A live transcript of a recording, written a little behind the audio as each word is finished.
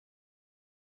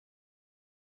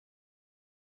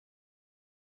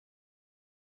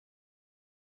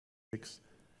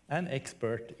an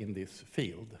expert in this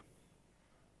field.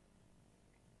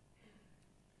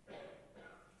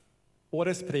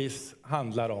 Årets pris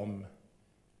handlar om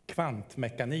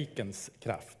kvantmekanikens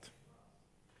kraft.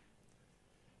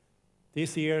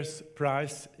 This year's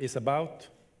prize is about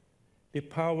the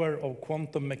power of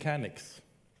quantum mechanics.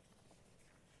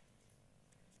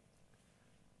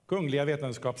 Kungliga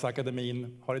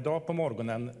Vetenskapsakademin har idag på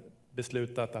morgonen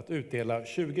beslutat att utdela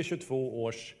 2022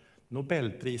 års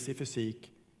Nobelpris i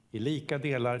fysik i lika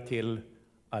delar till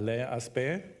Alain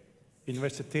Aspect,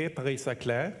 Université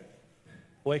Paris-Saclay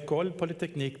och École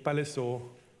Polytechnique Palaiseau,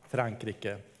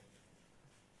 Frankrike.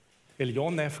 Till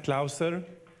John F. Clauser,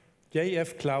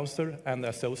 J.F. Clauser and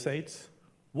Associates,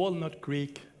 Walnut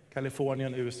Creek,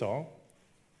 Kalifornien, USA.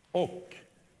 Och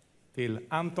till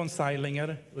Anton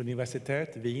Zeilinger,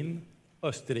 Universitet Wien,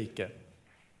 Österrike.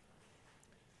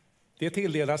 Det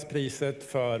tilldelas priset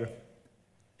för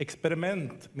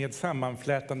experiment med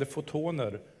sammanflätande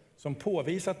fotoner som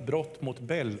påvisat brott mot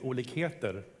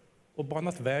Bell-olikheter och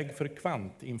banat väg för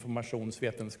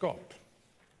kvantinformationsvetenskap.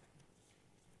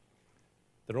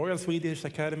 The Royal Swedish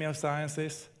Academy of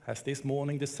Sciences has this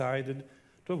morning decided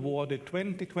to award the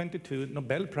 2022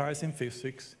 Nobel Prize in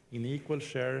Physics in equal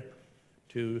share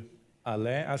to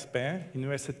Alain Aspect,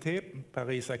 Université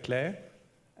Paris-Saclay,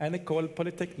 and École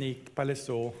Polytechnique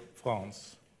Palaiseau,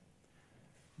 France.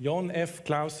 John F.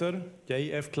 Clauser,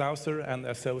 J.F. Clauser and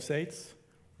Associates,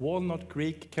 Walnut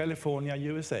Creek, California,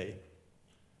 USA.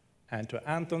 And to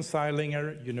Anton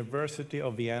Zeilinger, University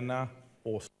of Vienna,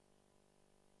 Austria.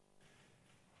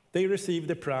 They received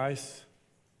the prize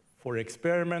for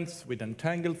experiments with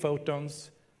entangled photons,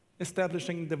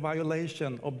 establishing the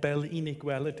violation of Bell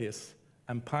inequalities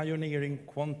and pioneering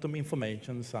quantum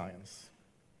information science.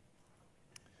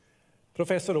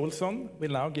 Professor Olsson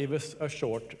will now give us a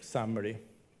short summary,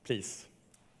 please.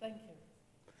 Thank you.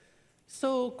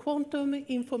 So, quantum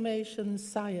information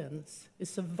science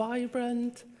is a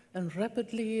vibrant and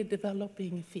rapidly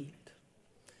developing field.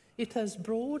 It has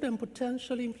broad and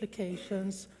potential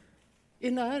implications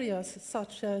in areas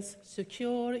such as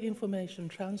secure information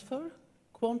transfer,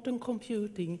 quantum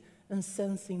computing, and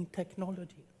sensing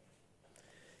technology.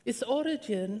 Its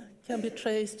origin can be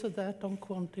traced to that of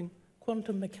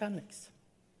quantum mechanics.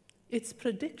 Its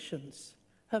predictions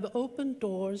have opened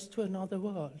doors to another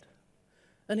world,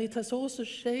 and it has also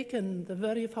shaken the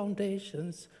very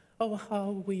foundations of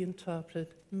how we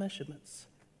interpret measurements.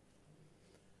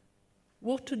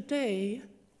 What today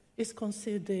is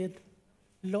considered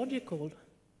logical,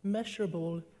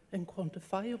 measurable, and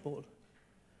quantifiable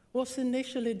was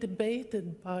initially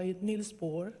debated by Niels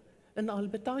Bohr and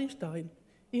Albert Einstein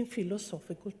in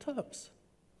philosophical terms.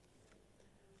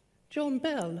 John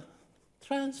Bell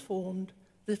transformed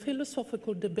the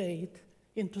philosophical debate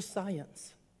into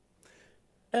science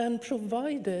and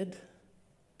provided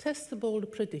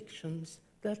testable predictions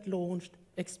that launched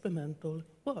experimental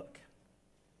work.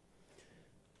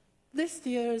 This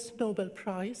year's Nobel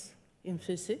Prize in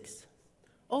Physics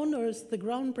honors the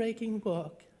groundbreaking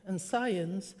work and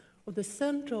science of the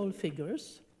central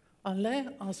figures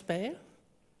Alain Aspect,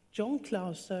 John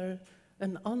Clauser,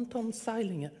 and Anton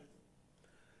Zeilinger,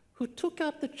 who took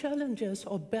up the challenges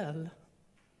of Bell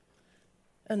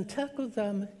and tackled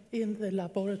them in the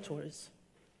laboratories.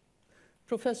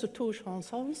 Professor Tors Hans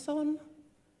Hansson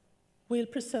will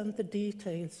present the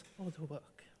details of the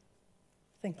work.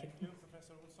 Thank you. Thank you,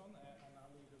 Professor Olsson, and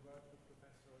I'll leave the word to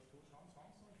Professor Tors Hans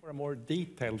Hansson for a more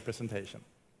detailed presentation.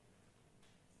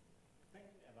 Thank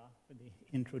you, Eva, for the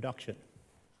introduction.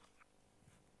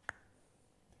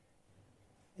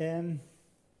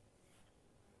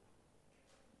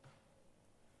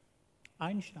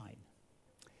 Einstein,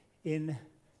 in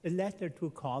a letter to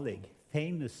a colleague,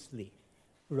 famously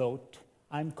wrote,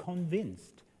 "I'm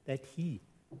convinced that he,"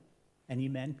 and he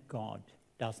meant God,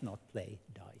 "does not play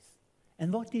dice."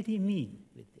 And what did he mean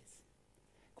with this?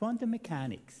 Quantum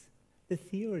mechanics, the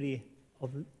theory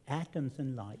of atoms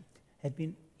and light, had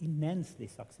been immensely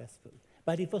successful,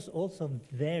 but it was also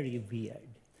very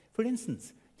weird. For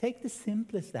instance, take the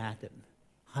simplest atom,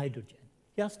 hydrogen,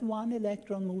 just one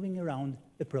electron moving around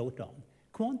the proton.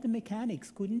 Quantum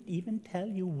mechanics couldn't even tell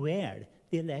you where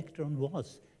the electron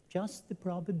was, just the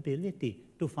probability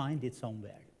to find it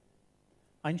somewhere.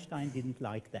 Einstein didn't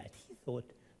like that. He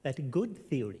thought that a good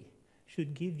theory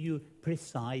should give you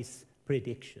precise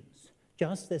predictions,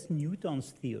 just as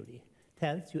Newton's theory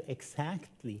tells you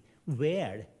exactly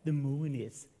where the moon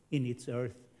is in its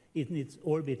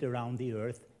orbit around the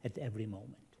Earth at every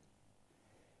moment.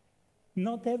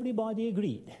 Not everybody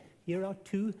agreed. Here are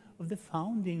two of the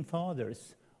founding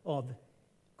fathers of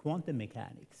quantum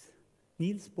mechanics,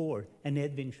 Niels Bohr and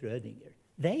Edwin Schrödinger.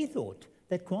 They thought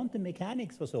that quantum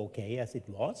mechanics was okay as it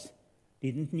was,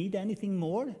 didn't need anything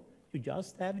more, you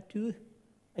just have to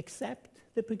accept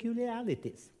the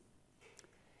peculiarities.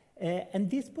 And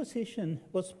this position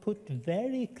was put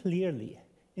very clearly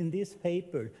in this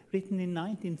paper written in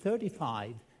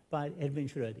 1935 by Erwin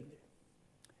Schrödinger.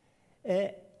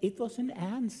 It was an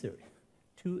answer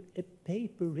to a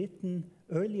paper written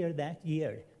earlier that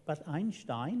year by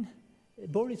Einstein,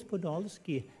 Boris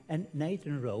Podolsky, and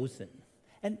Nathan Rosen.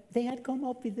 And they had come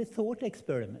up with the thought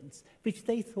experiments, which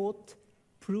they thought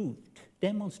proved,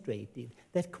 demonstrated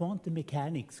that quantum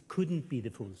mechanics couldn't be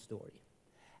the full story.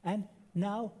 And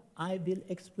now I will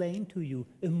explain to you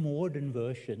a modern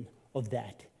version of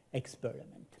that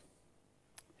experiment.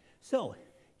 So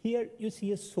here you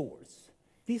see a source.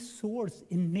 This source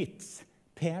emits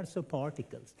pairs of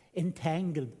particles,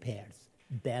 entangled pairs,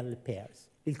 Bell pairs.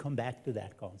 We'll come back to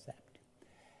that concept.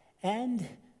 And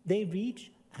they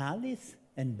reach Alice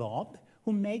and Bob,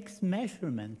 who makes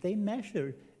measurement. They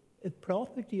measure a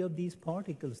property of these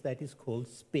particles that is called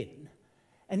spin.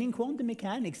 And in quantum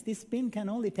mechanics, this spin can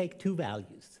only take two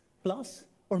values, plus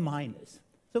or minus.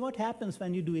 So what happens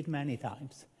when you do it many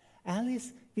times?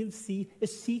 Alice will see a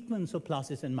sequence of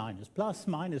pluses and minuses, plus,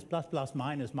 minus, plus, plus,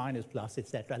 minus, minus, plus,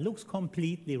 etc. Looks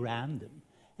completely random.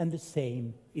 And the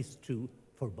same is true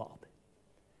for Bob.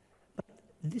 But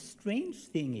the strange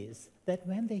thing is that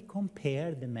when they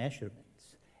compare the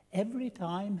measurements, every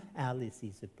time Alice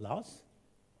sees a plus,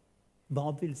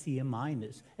 Bob will see a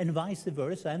minus, and vice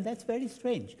versa. And that's very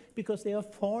strange, because they are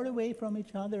far away from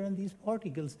each other, and these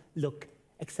particles look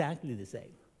exactly the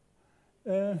same.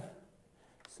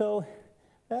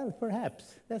 Well,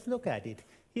 perhaps, let's look at it.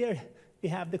 Here we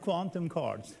have the quantum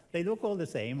cards. They look all the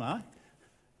same, huh?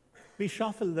 We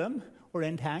shuffle them or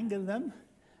entangle them,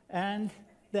 and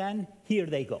then here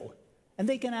they go. And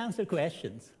they can answer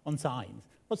questions on signs.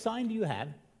 What sign do you have?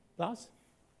 Plus?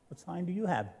 What sign do you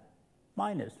have?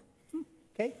 Minus.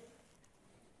 Okay?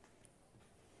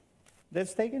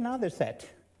 Let's take another set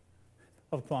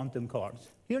of quantum cards.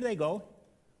 Here they go.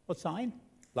 What sign?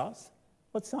 Plus.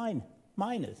 What sign?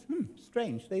 Minus.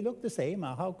 Strange. They look the same.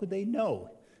 How could they know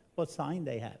what sign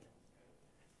they have?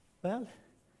 Well,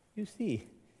 you see,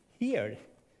 here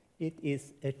it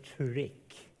is a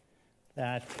trick.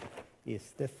 That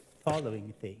is the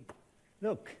following thing.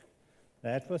 Look,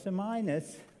 that was a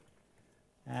minus,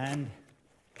 and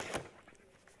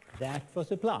that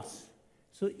was a plus.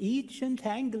 So each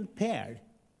entangled pair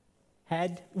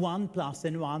had one plus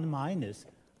and one minus.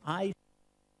 I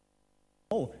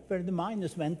don't know where the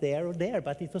minus went there or there,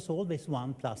 but it was always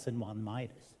one plus and one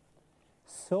minus.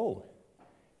 So,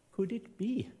 could it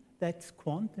be that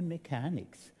quantum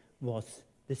mechanics was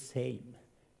the same?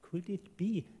 Could it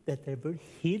be that there were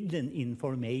hidden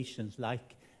informations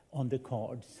like on the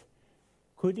cards?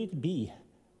 Could it be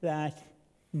that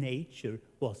nature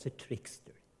was a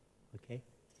trickster? Okay,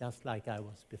 just like I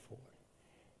was before.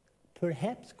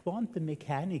 Perhaps quantum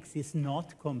mechanics is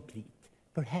not complete.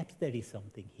 Perhaps there is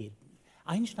something hidden.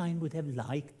 Einstein would have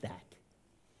liked that.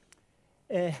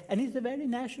 And it's a very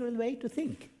natural way to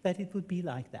think that it would be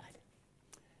like that.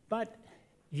 But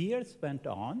years went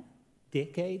on,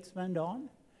 decades went on.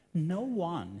 No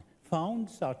one found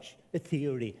such a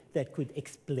theory that could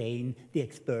explain the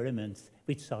experiments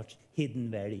with such hidden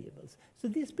variables. So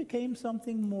this became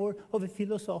something more of a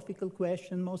philosophical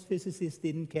question. Most physicists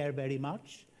didn't care very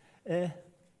much.